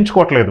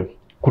పట్టించుకోవట్లేదు.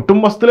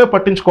 కుటుంబస్తులే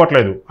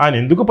పట్టించుకోవట్లేదు. ఆయన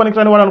ఎందుకు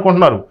పనికిరాని వాడు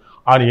అనుకుంటున్నారు.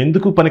 ఆయన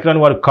ఎందుకు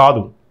పనికిరాని వాడు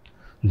కాదు.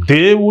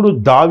 దేవుడు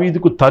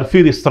దావీదుకు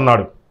తర్ఫీదు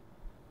ఇస్తున్నాడు.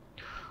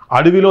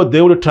 అడవిలో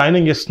దేవుడు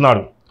ట్రైనింగ్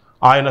ఇస్తున్నాడు.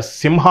 ఆయన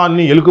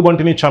సింహాన్ని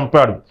ఎలుగుబంటిని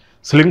చంపాడు.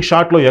 స్లింగ్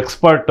షాట్లో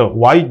ఎక్స్పర్ట్.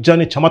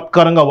 వాయిద్యాన్ని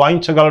చమత్కారంగా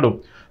వాయించగలడు.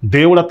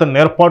 దేవుడు అతన్ని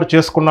ఏర్పాటు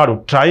చేసుకున్నాడు.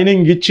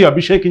 ట్రైనింగ్ ఇచ్చి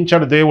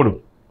అభిషేకించాడు దేవుడు.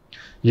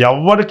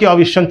 ఎవ్వరికి ఆ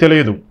విషయం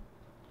తెలియదు.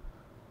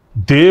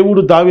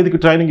 దేవుడు దావీదుకి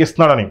ట్రైనింగ్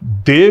ఇస్తున్నాడని.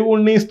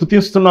 దేవుణ్ణి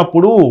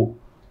స్తుతిస్తున్నప్పుడు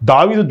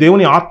దావీదు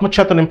దేవుని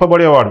ఆత్మచేత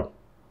నింపబడేవాడు.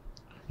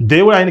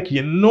 దేవుడు ఆయనకి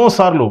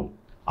ఎన్నోసార్లు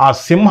ఆ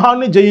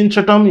సింహాన్ని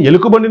జయించటం,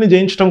 ఎలుకబండిని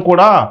జయించటం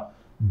కూడా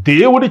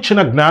దేవుడిచ్చిన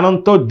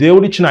జ్ఞానంతో,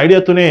 దేవుడిచ్చిన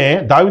ఐడియాతోనే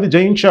దావీదు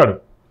జయించాడు.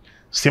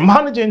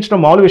 సింహాన్ని జయించడం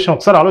మామూలు విషయం.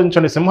 ఒకసారి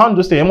ఆలోచించండి. సింహాన్ని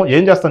చూస్తే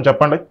ఏం చేస్తాను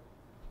చెప్పండి?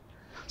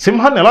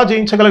 సింహాన్ని ఎలా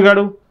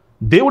జయించగలిగాడు?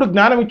 దేవుడు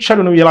జ్ఞానం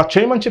ఇచ్చాడు. నువ్వు ఇలా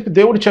చేయమని చెప్పి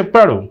దేవుడు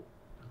చెప్పాడు.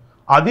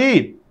 అది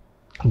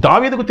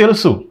దావీదుకు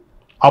తెలుసు.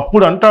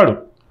 అప్పుడు అంటాడు,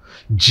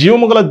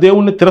 జీవము గల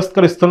దేవుణ్ణి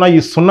తిరస్కరిస్తున్న ఈ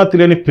సున్నతి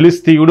లేని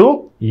ఫిలిస్తీయుడు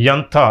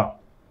ఎంత.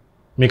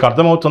 మీకు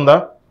అర్థమవుతుందా?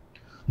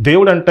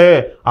 దేవుడు అంటే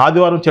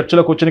ఆదివారం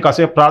చర్చిలో కూర్చొని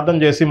కాసేపు ప్రార్థన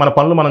చేసి మన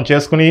పనులు మనం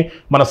చేసుకుని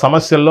మన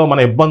సమస్యల్లో, మన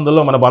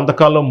ఇబ్బందుల్లో, మన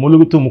బంధకాల్లో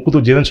ములుగుతూ ముక్కుతూ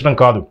జీవించడం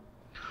కాదు.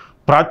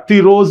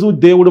 ప్రతిరోజు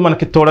దేవుడు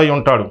మనకి తోడై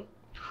ఉంటాడు.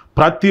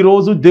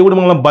 ప్రతిరోజు దేవుడు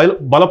మనల్ని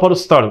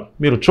బలపరుస్తాడు.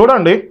 మీరు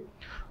చూడండి,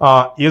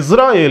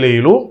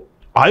 ఇజ్రాయేలీయులు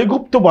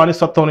ఐగుప్తు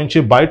బానిసత్వం నుంచి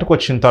బయటకు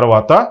వచ్చిన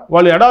తర్వాత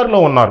వాళ్ళు ఎడారిలో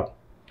ఉన్నారు.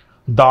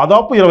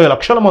 దాదాపు 20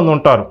 లక్షల మంది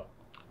ఉంటారు.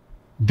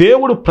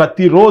 దేవుడు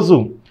ప్రతిరోజు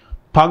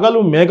పగలు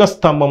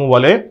మేఘస్తంభం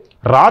వలె,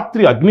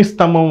 రాత్రి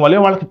అగ్నిస్తంభం వలె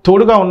వాళ్ళకి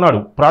తోడుగా ఉన్నాడు.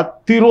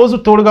 ప్రతిరోజు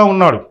తోడుగా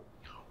ఉన్నాడు.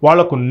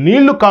 వాళ్లకు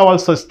నీళ్లు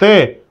కావాల్సి వస్తే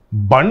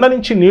బండ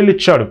నుంచి నీళ్ళు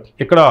ఇచ్చాడు.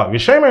 ఇక్కడ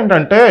విషయం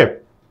ఏంటంటే,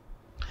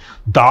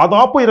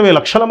 దాదాపు 20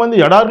 లక్షల మంది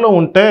ఎడారిలో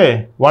ఉంటే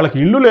వాళ్ళకి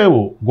ఇల్లు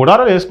లేవు,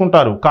 గుడారాలు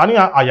వేసుకుంటారు, కానీ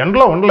ఆ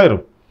ఎండలో ఉండలేరు.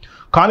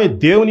 కానీ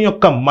దేవుని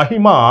యొక్క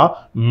మహిమ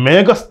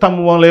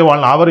మేఘస్తంభంలో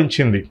వాళ్ళని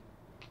ఆవరించింది.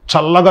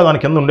 చల్లగా దాని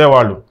కింద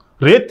ఉండేవాళ్ళు.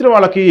 రేత్రి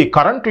వాళ్ళకి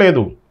కరెంట్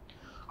లేదు.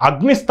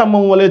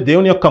 అగ్నిస్తంభం వలె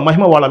దేవుని యొక్క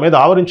మహిమ వాళ్ళ మీద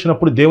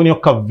ఆవరించినప్పుడు దేవుని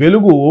యొక్క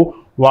వెలుగు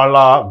వాళ్ళ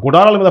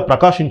గుడారాల మీద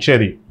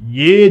ప్రకాశించేది.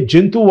 ఏ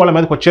జంతువు వాళ్ళ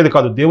మీదకి వచ్చేది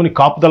కాదు. దేవుని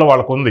కాపుదల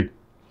వాళ్ళకు ఉంది.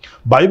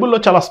 బైబిల్లో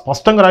చాలా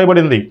స్పష్టంగా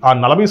రాయబడింది. ఆ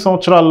 40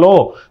 సంవత్సరాల్లో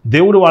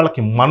దేవుడు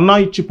వాళ్ళకి మన్నా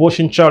ఇచ్చి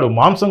పోషించాడు.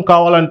 మాంసం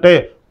కావాలంటే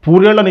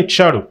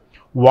పూరేళ్లనిచ్చాడు.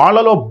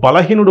 వాళ్ళలో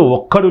బలహీనుడు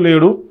ఒక్కడు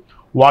లేడు.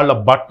 వాళ్ళ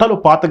బట్టలు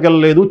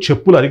పాతగెల్లలేదు,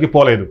 చెప్పులు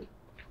అరిగిపోలేదు.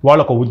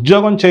 వాళ్ళు ఒక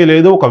ఉద్యోగం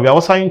చేయలేదు, ఒక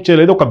వ్యవసాయం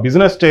చేయలేదు, ఒక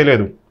బిజినెస్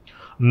చేయలేదు.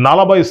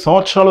 40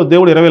 సంవత్సరాలు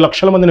దేవుడు 20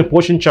 లక్షల మందిని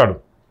పోషించాడు.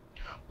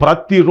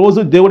 ప్రతిరోజు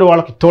దేవుడు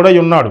వాళ్ళకి తోడై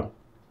ఉన్నాడు.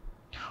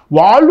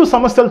 వాళ్ళు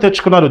సమస్యలు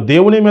తెచ్చుకున్నారు.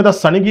 దేవుని మీద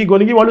సనిగి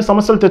గొనిగి వాళ్ళు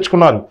సమస్యలు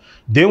తెచ్చుకున్నారు.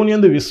 దేవుని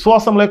యందు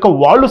విశ్వాసం లేక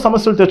వాళ్ళు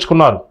సమస్యలు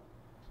తెచ్చుకున్నారు.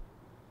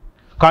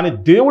 కానీ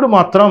దేవుడు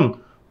మాత్రం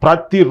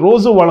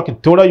ప్రతిరోజు వాళ్ళకి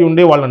తోడై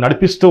ఉండి వాళ్ళని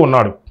నడిపిస్తూ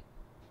ఉన్నాడు.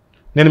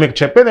 నేను మీకు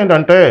చెప్పేది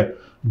ఏంటంటే,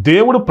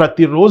 దేవుడు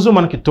ప్రతిరోజు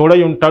మనకి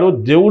తోడై ఉంటాడు.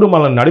 దేవుడు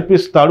మనల్ని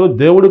నడిపిస్తాడు.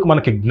 దేవుడికి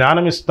మనకి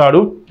జ్ఞానం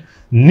ఇస్తాడు.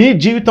 నీ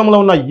జీవితంలో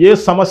ఉన్న ఏ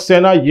సమస్య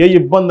అయినా, ఏ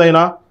ఇబ్బంది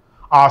అయినా,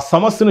 ఆ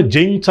సమస్యను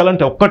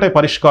జయించాలంటే ఒక్కటే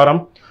పరిష్కారం.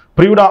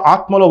 ప్రియుడా,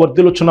 ఆత్మలో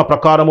వర్ధిల్లుచున్న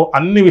ప్రకారము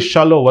అన్ని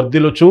విషయాల్లో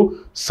వర్ధిల్లుచు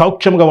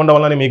సౌఖ్యంగా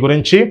ఉండవాలని మీ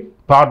గురించి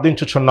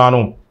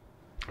ప్రార్థించుచున్నాను.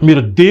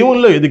 మీరు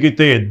దేవునిలో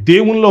ఎదిగితే,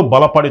 దేవునిలో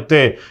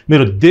బలపడితే,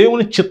 మీరు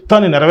దేవుని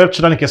చిత్తాన్ని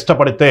నెరవేర్చడానికి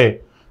ఇష్టపడితే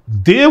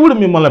దేవుడు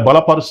మిమ్మల్ని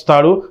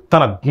బలపరుస్తాడు,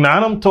 తన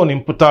జ్ఞానంతో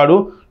నింపుతాడు.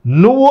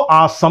 నువ్వు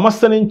ఆ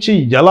సమస్య నుంచి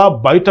ఎలా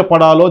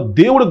బయటపడాలో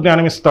దేవుడు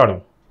జ్ఞానం ఇస్తాడు.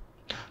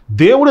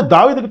 దేవుడు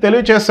దావీదుకు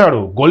తెలియచేశాడు.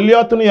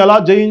 గొల్యాతుని ఎలా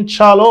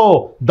జయించాలో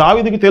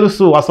దావీదుకి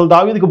తెలుసు. అసలు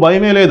దావీదుకు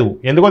భయమే లేదు.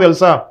 ఎందుకో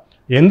తెలుసా?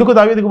 ఎందుకు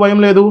దావీదుకు భయం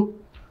లేదు?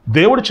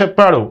 దేవుడు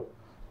చెప్పాడు,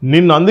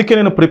 నిన్ను అందుకే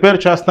నేను ప్రిపేర్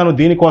చేస్తాను,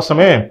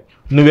 దీనికోసమే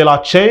నువ్వు ఇలా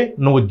చేయి,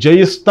 నువ్వు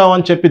జయిస్తావు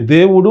అని చెప్పి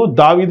దేవుడు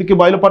దావీదుకి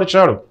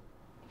బయలుపరిచాడు.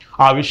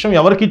 ఆ విషయం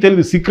ఎవరికీ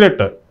తెలియదు,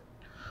 సీక్రెట్.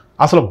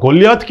 అసలు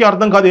గొల్యాతుకి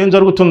అర్థం కాదు ఏం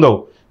జరుగుతుందో.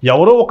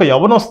 ఎవరో ఒక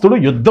యవనస్తుడు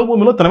యుద్ధ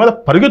భూమిలో తన మీద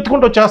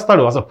పరిగెత్తుకుంటూ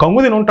వచ్చేస్తాడు. అసలు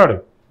కంగుదిని ఉంటాడు.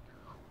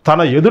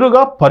 తన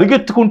ఎదురుగా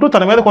పరిగెత్తుకుంటూ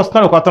తన మీదకి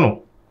వస్తున్నాడు ఒక అతను.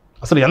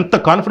 అసలు ఎంత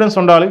కాన్ఫిడెన్స్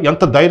ఉండాలి,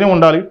 ఎంత ధైర్యం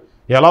ఉండాలి.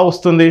 ఎలా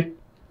వస్తుంది?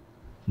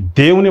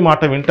 దేవుని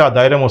మాట వింటే ఆ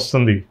ధైర్యం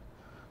వస్తుంది.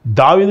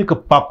 దావీదుకి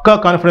పక్కా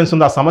కాన్ఫిడెన్స్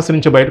ఉంది ఆ సమస్య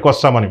నుంచి బయటకు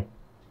వస్తామని.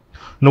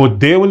 నువ్వు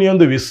దేవుని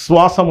యందు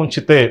విశ్వాసం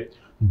ఉంచితే,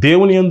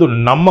 దేవుని యందు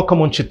నమ్మకం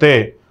ఉంచితే,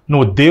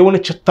 నువ్వు దేవుని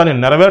చిత్తాన్ని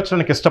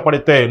నెరవేర్చడానికి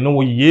ఇష్టపడితే,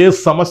 నువ్వు ఏ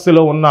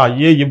సమస్యలో ఉన్నా,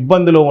 ఏ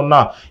ఇబ్బందిలో ఉన్నా,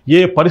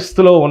 ఏ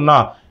పరిస్థితిలో ఉన్నా,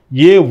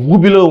 ఏ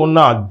ఊబిలో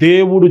ఉన్నా,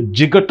 దేవుడు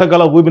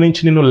జిగటగల ఊబి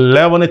నుంచి నిన్ను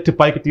లేవనెత్తి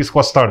పైకి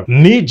తీసుకొస్తాడు.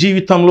 నీ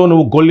జీవితంలో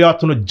నువ్వు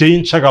గొల్యాతును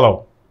జయించగలవు.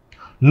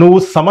 నువ్వు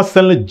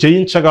సమస్యల్ని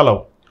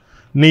జయించగలవు.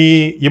 నీ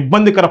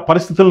ఇబ్బందికర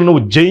పరిస్థితులను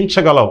నువ్వు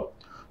జయించగలవు.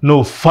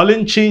 నువ్వు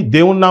ఫలించి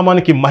దేవుని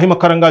నామానికి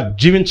మహిమకరంగా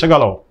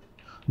జీవించగలవు.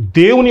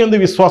 దేవుని యందు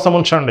విశ్వాసం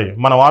ఉంచండి.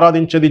 మనం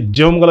ఆరాధించేది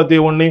జీవం గల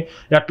దేవుణ్ణి.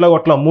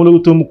 ఎట్లా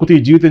మూలుగుతూ ముక్కుతూ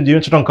ఈ జీవితం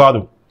జీవించడం కాదు.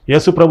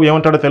 యేసు ప్రభు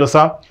ఏమంటాడో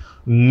తెలుసా?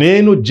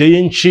 నేను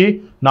జయించి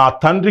నా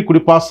తండ్రి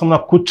కుడిపార్శ్వమున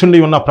కూర్చుండి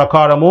ఉన్న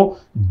ప్రకారము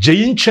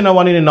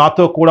జయించినవని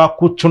నాతో కూడా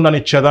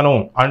కూర్చుండనిచ్చేదను.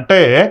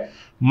 అంటే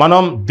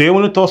మనం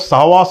దేవునితో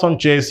సహవాసం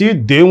చేసి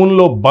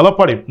దేవునిలో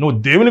బలపడి, నువ్వు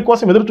దేవుని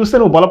కోసం ఎదురు చూస్తే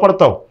నువ్వు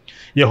బలపడతావు.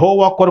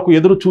 యెహోవా కొరకు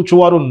ఎదురు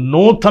చూచువారు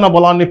నూతన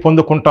బలాన్ని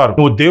పొందుకుంటారు.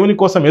 నువ్వు దేవుని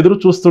కోసం ఎదురు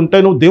చూస్తుంటే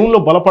నువ్వు దేవునిలో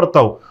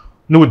బలపడతావు.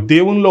 నువ్వు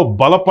దేవునిలో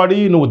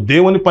బలపడి, నువ్వు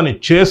దేవుని పని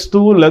చేస్తూ,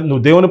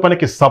 నువ్వు దేవుని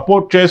పనికి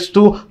సపోర్ట్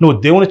చేస్తూ, నువ్వు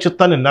దేవుని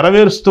చిత్తాన్ని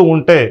నెరవేరుస్తూ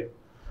ఉంటే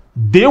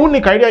దేవుడు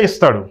నీకు ఐడియా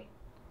ఇస్తాడు.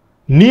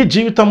 నీ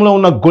జీవితంలో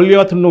ఉన్న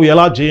గొల్యాతును నువ్వు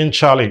ఎలా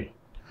జయించాలి,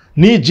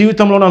 నీ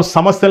జీవితంలో ఉన్న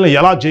సమస్యలను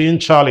ఎలా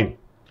జయించాలి.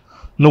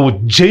 నువ్వు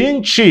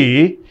జయించి,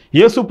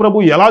 యేసు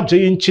ప్రభు ఎలా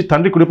జయించి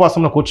తండ్రి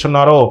కుడిపార్శ్వమున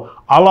కూర్చున్నారో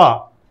అలా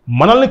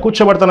మనల్ని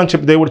కూర్చోబెడతానని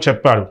చెప్పి దేవుడు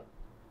చెప్పాడు.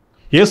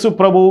 యేసు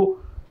ప్రభు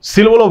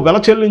సిలువలో వెల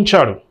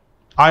చెల్లించాడు.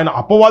 ఆయన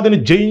అపవాదిని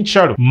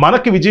జయించాడు.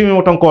 మనకి విజయం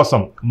ఇవ్వటం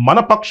కోసం మన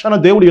పక్షాన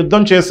దేవుడు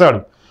యుద్ధం చేశాడు.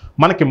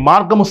 మనకి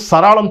మార్గము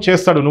సరళం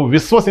చేస్తాడు. నువ్వు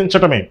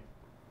విశ్వసించటమే.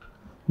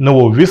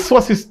 నువ్వు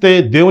విశ్వసిస్తే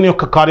దేవుని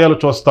యొక్క కార్యాలు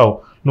చూస్తావు.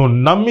 నువ్వు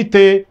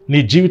నమ్మితే నీ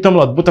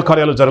జీవితంలో అద్భుత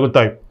కార్యాలు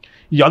జరుగుతాయి.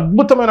 ఈ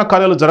అద్భుతమైన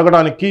కార్యాలు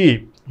జరగడానికి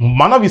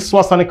మన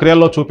విశ్వాసాన్ని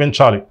క్రియల్లో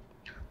చూపించాలి.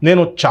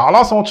 నేను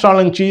చాలా సంవత్సరాల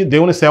నుంచి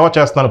దేవుని సేవ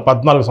చేస్తాను.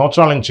 14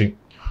 సంవత్సరాల నుంచి.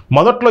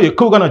 మొదట్లో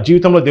ఎక్కువగా నా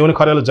జీవితంలో దేవుని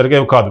కార్యాలు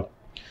జరిగేవి కాదు.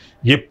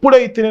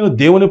 ఎప్పుడైతే నేను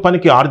దేవుని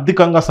పనికి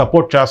ఆర్థికంగా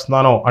సపోర్ట్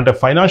చేస్తున్నానో, అంటే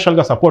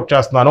ఫైనాన్షియల్గా సపోర్ట్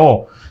చేస్తున్నానో,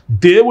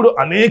 దేవుడు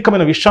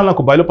అనేకమైన విషయాలు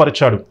నాకు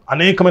బయలుపరిచాడు.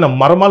 అనేకమైన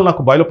మర్మాలు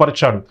నాకు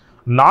బయలుపరిచాడు.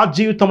 నా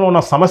జీవితంలో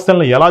ఉన్న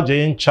సమస్యలను ఎలా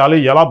జయించాలి,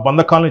 ఎలా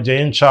బంధకాలను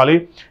జయించాలి,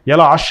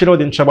 ఎలా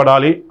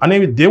ఆశీర్వదించబడాలి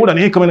అనేవి దేవుడు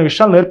అనేకమైన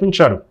విషయాలు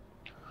నేర్పించాడు.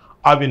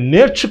 అవి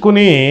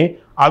నేర్చుకుని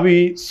అవి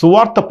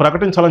సువార్త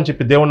ప్రకటించాలని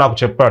చెప్పి దేవుడు నాకు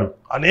చెప్పాడు.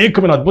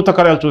 అనేకమైన అద్భుత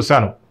కార్యాలు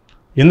చూశాను.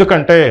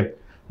 ఎందుకంటే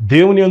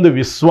దేవుని యందు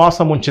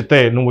విశ్వాసం ఉంచితే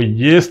నువ్వు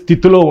ఏ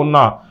స్థితిలో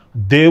ఉన్నా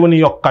దేవుని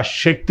యొక్క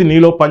శక్తి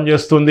నీలో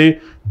పనిచేస్తుంది.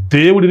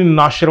 దేవుడు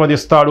నిన్ను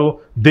ఆశీర్వదిస్తాడు.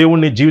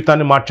 దేవుడిని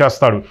జీవితాన్ని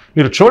మార్చేస్తాడు.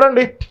 మీరు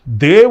చూడండి,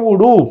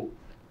 దేవుడు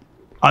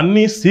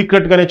అన్నీ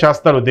సీక్రెట్గానే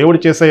చేస్తాడు. దేవుడు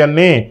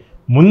చేసేవన్నీ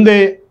ముందే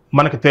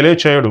మనకి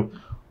తెలియచేయడు.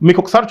 మీకు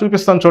ఒకసారి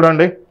చూపిస్తాను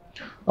చూడండి.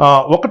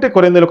 1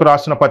 కొరింథీయులకు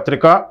రాసిన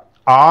పత్రిక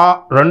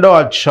 2వ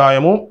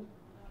అధ్యాయము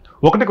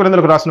 1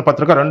 కొరింథీయులకు రాసిన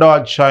పత్రిక 2వ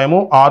అధ్యాయము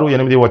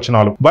 6-8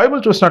 వచనాలు.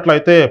 బైబిల్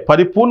చూసినట్లయితే,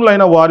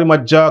 పరిపూర్ణులైన వారి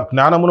మధ్య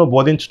జ్ఞానమును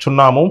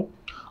బోధించుచున్నాము,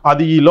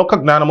 అది ఈ లోక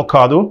జ్ఞానము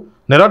కాదు,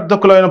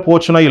 నిరర్ధకులైన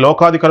పోచున ఈ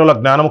లోకాధికారుల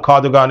జ్ఞానము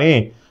కాదు గాని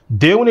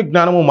దేవుని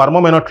జ్ఞానము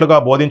మర్మమైనట్లుగా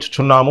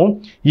బోధించుచున్నాము.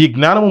 ఈ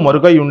జ్ఞానము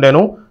మరుగై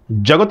ఉండెను.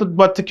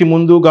 జగతుత్పత్తికి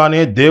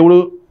ముందుగానే దేవుడు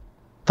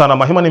తన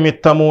మహిమ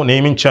నిమిత్తము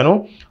నియమించెను.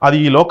 అది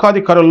ఈ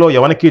లోకాధికారుల్లో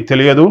ఎవరికి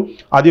తెలియదు.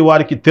 అది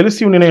వారికి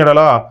తెలిసి ఉండిన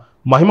యెడల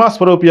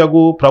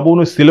మహిమాస్వరూపియగు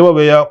ప్రభువును సిలువ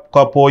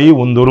వేయకపోయి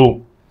ఉందురు.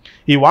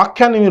 ఈ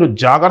వాక్యాన్ని మీరు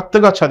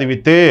జాగ్రత్తగా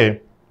చదివితే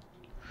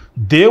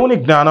దేవుని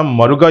జ్ఞానం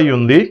మరుగై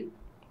ఉంది.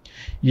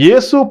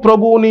 యేసు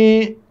ప్రభువుని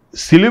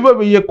సిలువ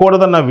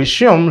వేయకూడదన్న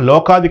విషయం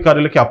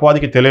లోకాధికారులకి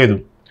అపవాదికి తెలియదు.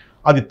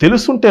 అది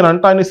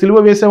తెలుసుంటేనంట ఆయన సిలువ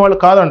వేసేవాళ్ళు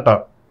కాదంట.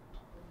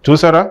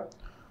 చూసారా,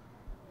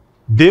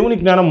 దేవుని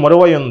జ్ఞానం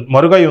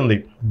మరుగై ఉంది.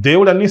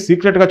 దేవుడు అన్నీ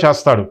సీక్రెట్గా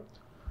చేస్తాడు.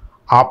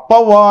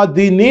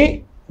 అపవాదిని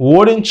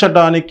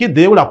ఓడించడానికి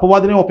దేవుడు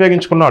అపవాదిని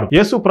ఉపయోగించుకున్నాడు.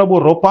 యేసు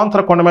ప్రభు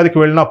రూపాంతర కొండ మీదకి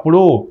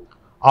వెళ్ళినప్పుడు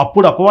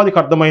అప్పుడు అపవాదికి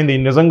అర్థమైంది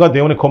నిజంగా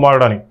దేవుని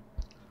కుమారుడని.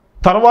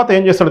 తర్వాత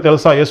ఏం చేస్తాడో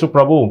తెలుసా?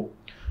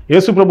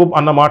 యేసు ప్రభు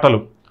అన్న మాటలు,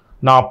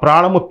 నా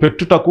ప్రాణము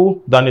పెట్టుటకు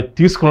దాన్ని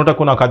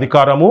తీసుకున్నటకు నాకు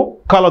అధికారము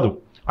కలదు.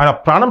 ఆయన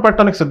ప్రాణం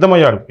పెట్టడానికి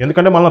సిద్ధమయ్యాడు.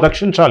 ఎందుకంటే మనల్ని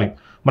రక్షించాలి,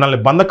 మనల్ని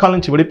బంధకాల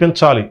నుంచి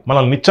విడిపించాలి,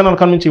 మనల్ని నిత్య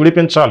నరకం నుంచి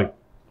విడిపించాలి.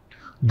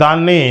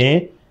 దాన్ని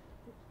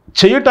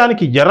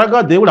చేయటానికి ఎర్రగా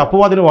దేవుడు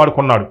అపవాదిని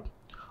వాడుకున్నాడు.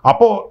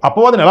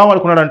 అపవాదిని ఎలా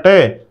వాడుకున్నాడంటే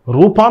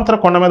రూపాంతర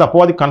కొండ మీద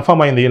అపవాది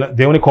కన్ఫర్మ్ అయింది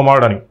దేవుని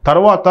కుమారుడని.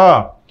 తర్వాత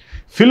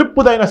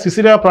ఫిలిప్పుదైన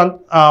సిసిరియా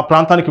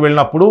ప్రాంతానికి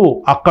వెళ్ళినప్పుడు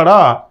అక్కడ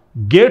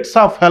గేట్స్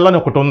ఆఫ్ హెల్ అని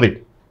ఒకటి ఉంది,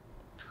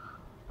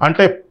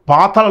 అంటే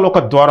పాతాళలోక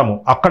ద్వారము.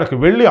 అక్కడికి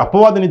వెళ్ళి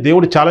అపవాదిని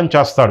దేవుడు ఛాలెంజ్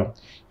చేస్తాడు.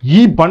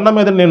 ఈ బండ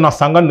మీద నేను నా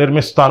సంఘాన్ని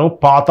నిర్మిస్తాను,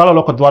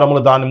 పాతాళలోక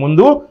ద్వారములు దాని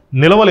ముందు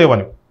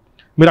నిలవలేవని.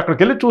 మీరు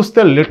అక్కడికి వెళ్ళి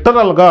చూస్తే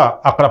లిటరల్గా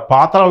అక్కడ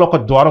పాతాళలోక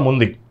ద్వారం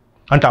ఉంది.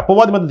 అంటే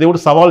అపవాది మీద దేవుడు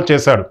సవాల్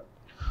చేశాడు.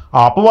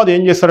 ఆ అపవాది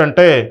ఏం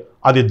చేశాడంటే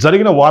అది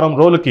జరిగిన వారం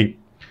రోజులకి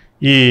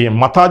ఈ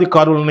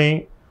మతాధికారుల్ని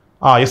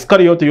ఆ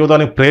ఇస్కరియోతు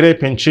యోధాని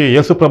ప్రేరేపించి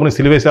యేసుప్రభుని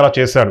సిలువేసేలా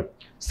చేశాడు.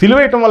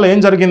 సిలువేయటం వల్ల ఏం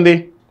జరిగింది?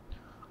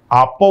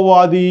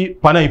 అపవాది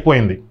పని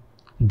అయిపోయింది.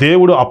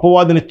 దేవుడు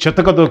అపవాదిని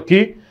చితకదొక్కి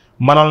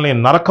మనల్ని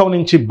నరకం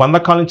నుంచి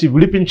బంధకాల నుంచి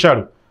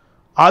విడిపించాడు.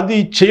 అది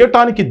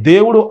చేయటానికి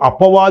దేవుడు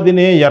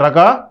అపవాదినే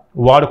ఎరగా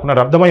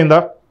వాడుకున్నాడు. అర్థమైందా?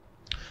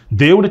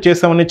 దేవుడు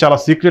చేసేవన్నీ చాలా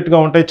సీక్రెట్గా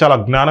ఉంటాయి, చాలా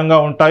జ్ఞానంగా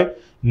ఉంటాయి.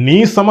 నీ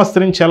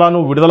సమస్య నుంచి ఎలా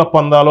నువ్వు విడుదల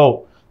పొందాలో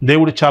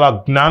దేవుడు చాలా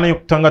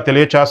జ్ఞానయుక్తంగా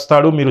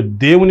తెలియచేస్తాడు. మీరు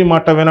దేవుని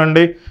మాట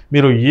వినండి.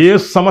 మీరు ఏ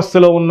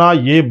సమస్యలో ఉన్నా,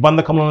 ఏ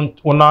బంధకంలో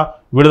ఉన్నా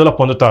విడుదల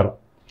పొందుతారు.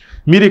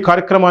 మీరు ఈ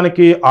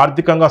కార్యక్రమానికి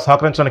ఆర్థికంగా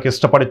సహకరించడానికి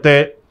ఇష్టపడితే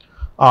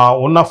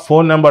ఉన్న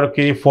ఫోన్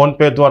నెంబర్కి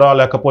ఫోన్పే ద్వారా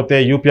లేకపోతే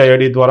యూపీఐ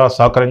ఐడి ద్వారా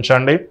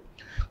సహకరించండి.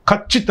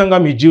 ఖచ్చితంగా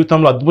మీ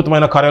జీవితంలో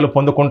అద్భుతమైన కార్యాలు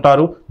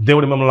పొందుకుంటారు.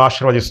 దేవుడు మిమ్మల్ని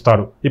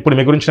ఆశీర్వదిస్తాడు. ఇప్పుడు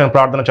మీ గురించి నేను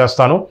ప్రార్థన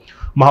చేస్తాను.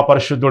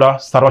 మహాపరిశుద్ధుడా,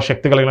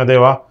 సర్వశక్తి కలిగిన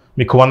దేవా,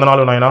 మీకు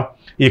వందనాలు నాయనా.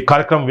 ఈ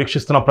కార్యక్రమం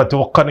వీక్షిస్తున్న ప్రతి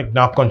ఒక్కరిని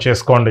జ్ఞాపకం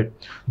చేసుకోండి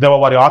దేవా.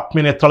 వారి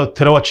ఆత్మీయ నేత్రాలు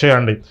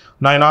తెరవచేయండి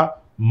నాయనా.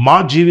 మా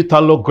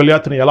జీవితాల్లో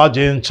గొలియాతుని ఎలా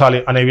జయించాలి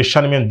అనే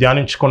విషయాన్ని మేము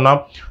ధ్యానించుకున్నాం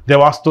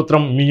దేవా.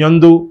 స్తోత్రం. మీ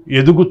యందు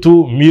ఎదుగుతూ,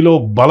 మీలో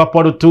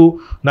బలపడుతూ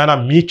నాయనా,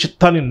 మీ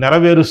చిత్తాన్ని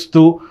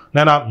నెరవేరుస్తూ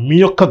నాయనా, మీ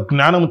యొక్క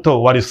జ్ఞానంతో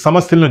వారి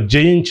సమస్యలను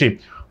జయించి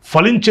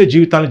ఫలించే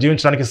జీవితాన్ని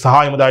జీవించడానికి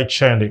సహాయం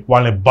దయచేయండి.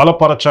 వాళ్ళని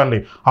బలపరచండి,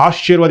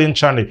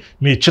 ఆశీర్వదించండి.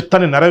 మీ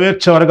చిత్తాన్ని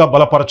నెరవేర్చేవారుగా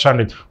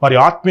బలపరచండి. వారి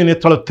ఆత్మీయ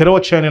నేత్రాలు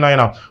తెరవచేయండి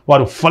నాయన.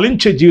 వారు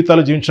ఫలించే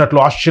జీవితాలు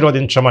జీవించినట్లు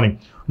ఆశీర్వదించమని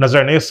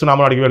నజరేయుడైన యేసు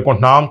నామమున అడిగి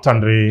వేడుకుంటున్నాం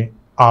తండ్రి.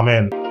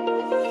 ఆమెన్.